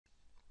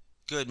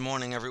Good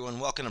morning, everyone.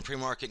 Welcome to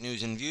Pre-Market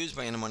News and Views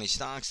by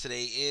InTheMoneyStocks.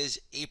 Today is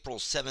April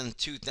 7th,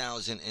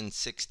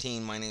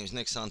 2016. My name is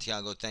Nick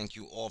Santiago. Thank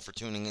you all for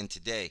tuning in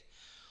today.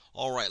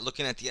 All right,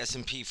 looking at the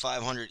S&P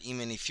 500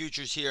 E-mini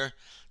futures here,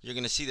 you're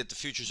going to see that the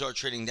futures are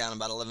trading down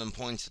about 11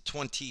 points to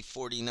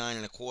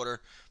 20.49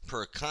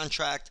 per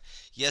contract.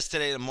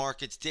 Yesterday, the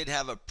markets did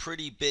have a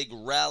pretty big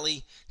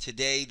rally.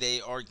 Today, they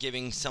are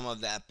giving some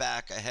of that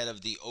back ahead of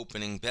the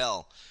opening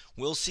bell.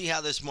 We'll see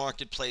how this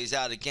market plays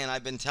out. Again,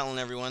 I've been telling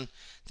everyone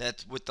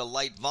that with the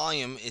light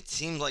volume, it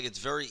seems like it's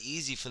very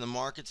easy for the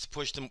markets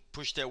to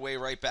push their way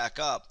right back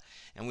up.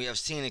 And we have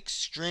seen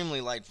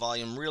extremely light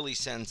volume really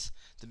since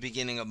the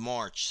beginning of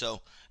March.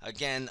 So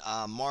again,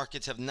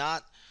 markets have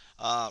not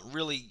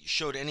really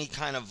showed any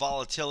kind of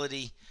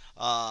volatility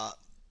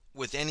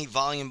with any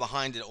volume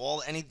behind it.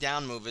 Any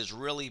down move has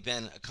really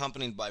been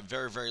accompanied by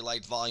very, very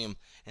light volume,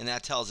 and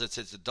that tells us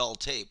it's a dull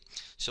tape.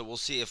 So we'll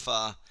see if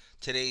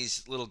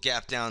today's little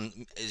gap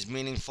down is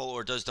meaningful,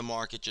 or does the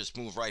market just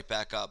move right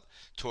back up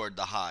toward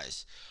the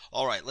highs?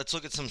 All right, let's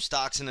look at some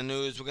stocks in the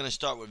news. We're going to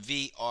start with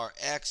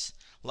VRX.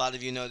 A lot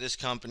of you know this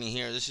company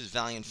here. This is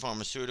Valiant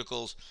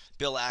Pharmaceuticals,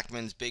 Bill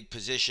Ackman's big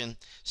position.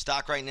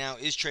 Stock right now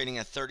is trading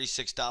at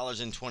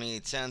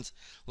 $36.28.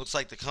 Looks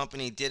like the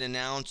company did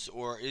announce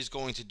or is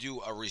going to do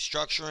a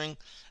restructuring.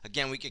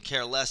 Again, we could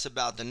care less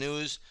about the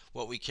news.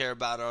 What we care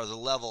about are the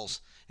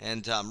levels.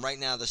 And right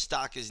now the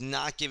stock is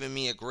not giving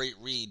me a great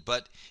read,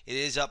 but it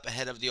is up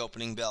ahead of the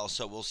opening bell.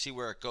 So we'll see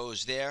where it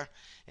goes there.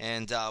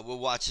 And we'll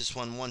watch this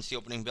one once the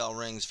opening bell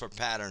rings for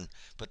pattern.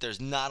 But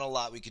there's not a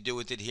lot we could do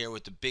with it here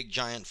with the big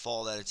giant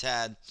fall that it's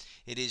had.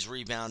 It is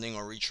rebounding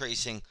or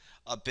retracing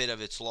a bit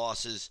of its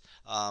losses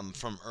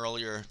from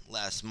earlier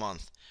last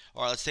month.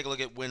 All right, let's take a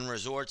look at Wynn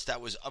Resorts. That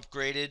was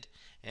upgraded.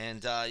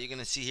 And you're going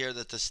to see here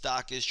that the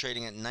stock is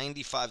trading at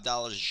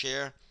 $95 a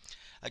share.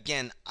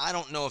 Again, I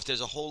don't know if there's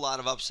a whole lot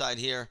of upside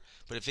here,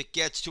 but if it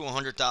gets to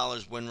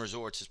 $100, Wynn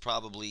Resorts is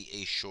probably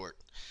a short.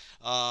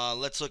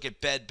 Let's look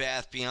at Bed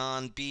Bath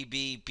Beyond,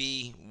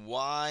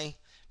 BBBY,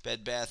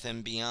 Bed Bath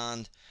 &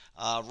 Beyond.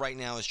 Right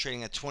now is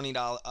trading at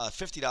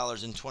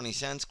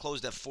 $50.20,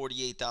 closed at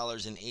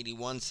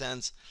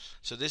 $48.81.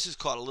 So this has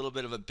caught a little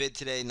bit of a bid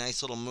today.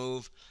 Nice little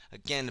move.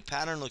 Again, the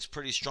pattern looks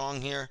pretty strong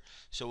here,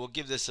 so we'll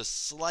give this a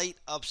slight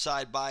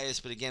upside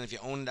bias. But again, if you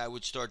own it, I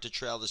would start to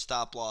trail the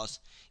stop loss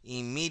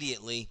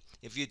immediately.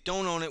 If you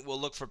don't own it, we'll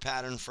look for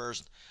pattern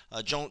first.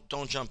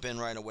 Don't jump in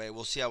right away.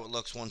 We'll see how it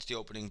looks once the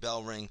opening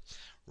bell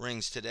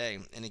rings today.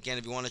 And again,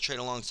 if you want to trade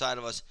alongside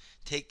of us,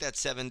 take that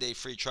 7-day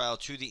free trial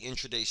to the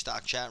intraday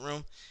stock chat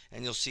room,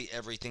 and you'll see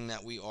everything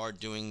that we are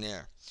doing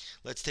there.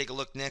 Let's take a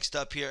look next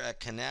up here at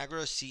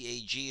Conagra.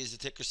 CAG is the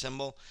ticker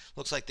symbol.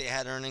 Looks like they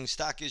had earnings.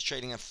 Stock is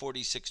trading at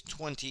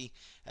 $46.20.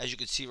 As you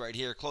can see right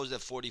here, closed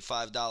at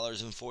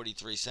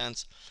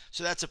 $45.43.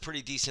 So that's a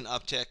pretty decent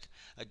uptick.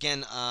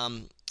 Again,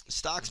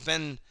 stock's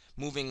been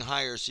moving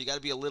higher, so you got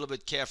to be a little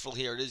bit careful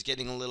here. It is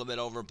getting a little bit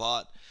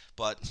overbought,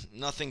 but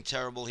nothing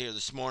terrible here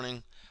this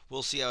morning.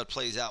 We'll see how it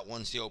plays out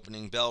once the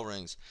opening bell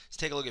rings. Let's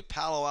take a look at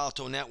Palo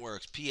Alto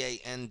Networks.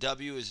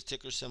 PANW is a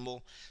ticker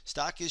symbol.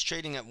 Stock is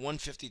trading at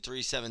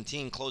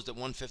 $153.17, closed at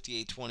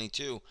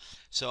 $158.22.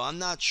 So I'm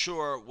not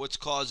sure what's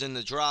causing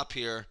the drop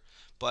here,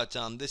 but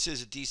this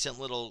is a decent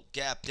little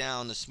gap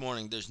down this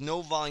morning. There's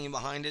no volume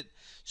behind it,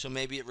 so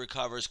maybe it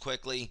recovers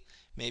quickly.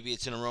 Maybe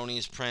it's an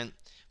erroneous print.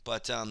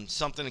 But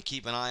something to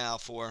keep an eye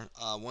out for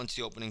once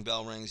the opening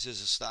bell rings. This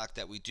is a stock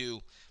that we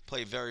do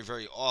play very,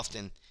 very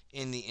often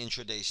in the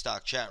intraday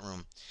stock chat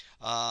room.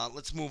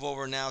 Let's move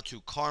over now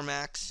to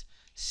CarMax.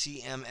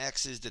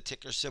 CMX is the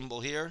ticker symbol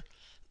here.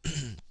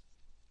 I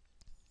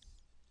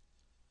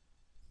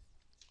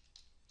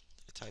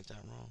typed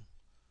that wrong.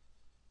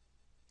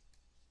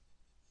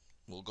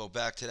 We'll go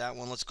back to that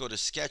one. Let's go to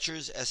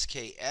Skechers,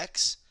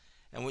 SKX.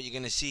 And what you're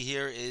going to see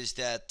here is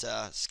that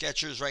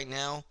Skechers right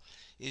now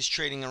is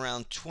trading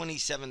around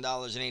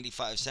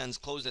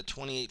 $27.85, closed at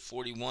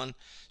 $28.41.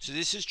 So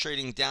this is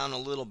trading down a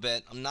little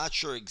bit. I'm not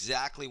sure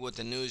exactly what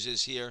the news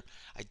is here.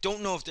 I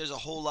don't know if there's a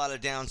whole lot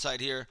of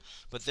downside here,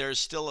 but there's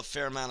still a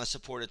fair amount of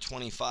support at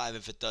 25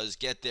 if it does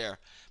get there.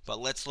 But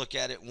let's look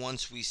at it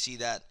once we see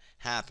that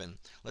happen.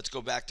 Let's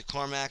go back to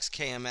CarMax.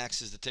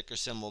 KMX is the ticker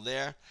symbol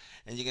there.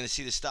 And you're going to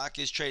see the stock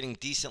is trading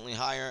decently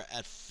higher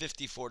at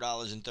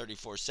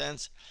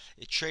 $54.34.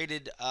 It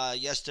traded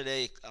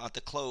yesterday at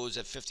the close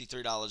at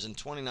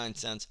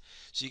 $53.29.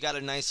 So you got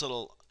a nice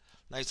little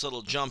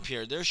jump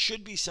here. There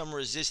should be some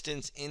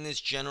resistance in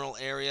this general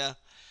area.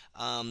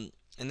 And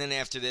then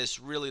after this,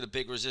 really the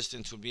big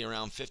resistance would be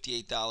around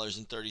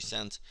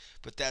 $58.30,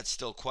 but that's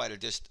still quite a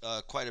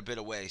bit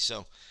away.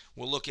 So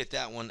we'll look at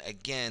that one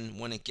again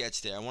when it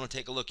gets there. I want to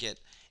take a look at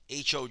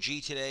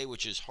HOG today,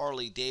 which is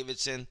Harley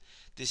Davidson.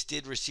 This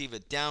did receive a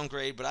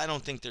downgrade, but I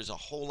don't think there's a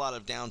whole lot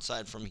of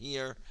downside from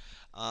here.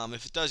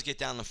 If it does get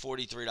down to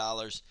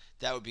 $43,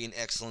 that would be an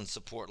excellent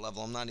support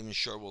level. I'm not even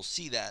sure we'll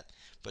see that,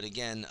 but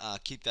again,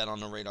 keep that on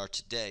the radar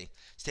today.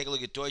 Let's take a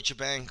look at Deutsche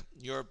Bank.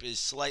 Europe is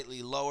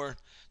slightly lower.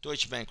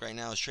 Deutsche Bank right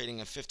now is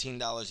trading at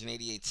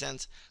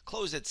 $15.88,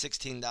 closed at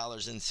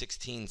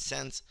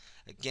 $16.16.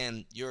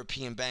 Again,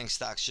 European bank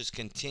stocks just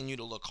continue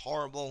to look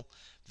horrible.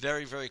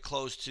 Very, very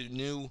close to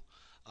new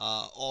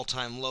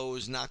all-time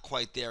lows. Not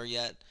quite there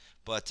yet,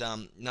 but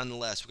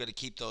nonetheless, we've got to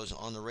keep those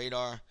on the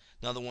radar.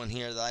 Another one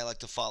here that I like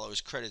to follow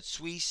is Credit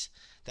Suisse.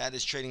 That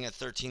is trading at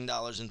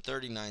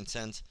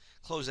 $13.39,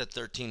 closed at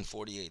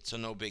 $13.48, so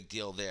no big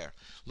deal there.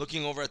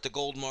 Looking over at the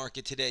gold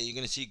market today, you're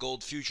going to see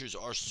gold futures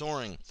are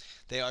soaring.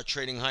 They are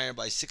trading higher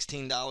by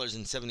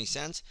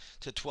 $16.70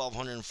 to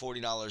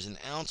 $1,240 an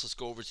ounce. Let's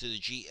go over to the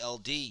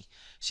GLD.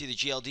 See, the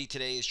GLD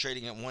today is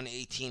trading at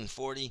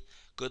 $118.40.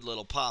 Good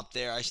little pop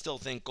there. I still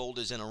think gold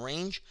is in a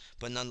range,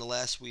 but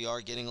nonetheless, we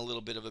are getting a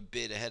little bit of a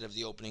bid ahead of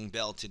the opening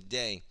bell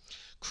today.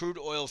 Crude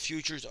oil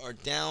futures are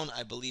down,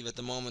 I believe at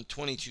the moment,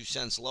 22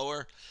 cents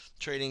lower,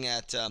 trading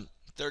at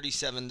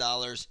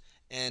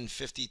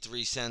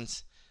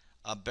 $37.53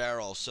 a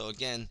barrel. So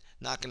again,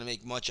 not going to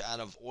make much out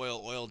of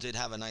oil. Oil did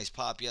have a nice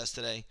pop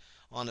yesterday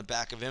on the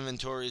back of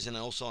inventories and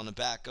also on the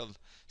back of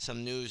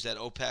some news that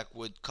OPEC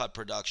would cut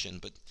production.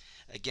 But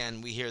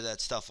again, we hear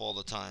that stuff all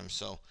the time,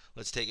 so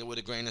let's take it with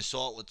a grain of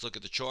salt. Let's look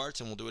at the charts,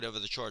 and we'll do whatever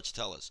the charts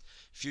tell us.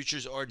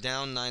 Futures are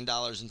down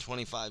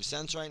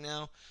 $9.25 right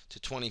now to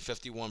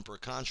 $20.51 per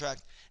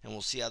contract, and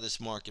we'll see how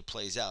this market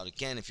plays out.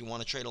 Again, if you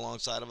want to trade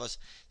alongside of us,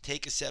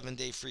 take a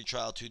 7-day free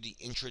trial to the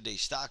intraday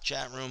stock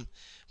chat room.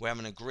 We're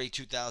having a great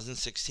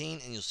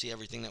 2016, and you'll see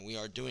everything that we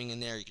are doing in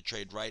there. You can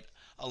trade right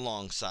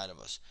alongside of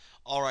us.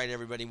 All right,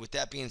 everybody, with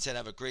that being said,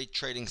 have a great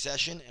trading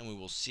session, and we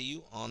will see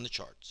you on the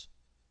charts.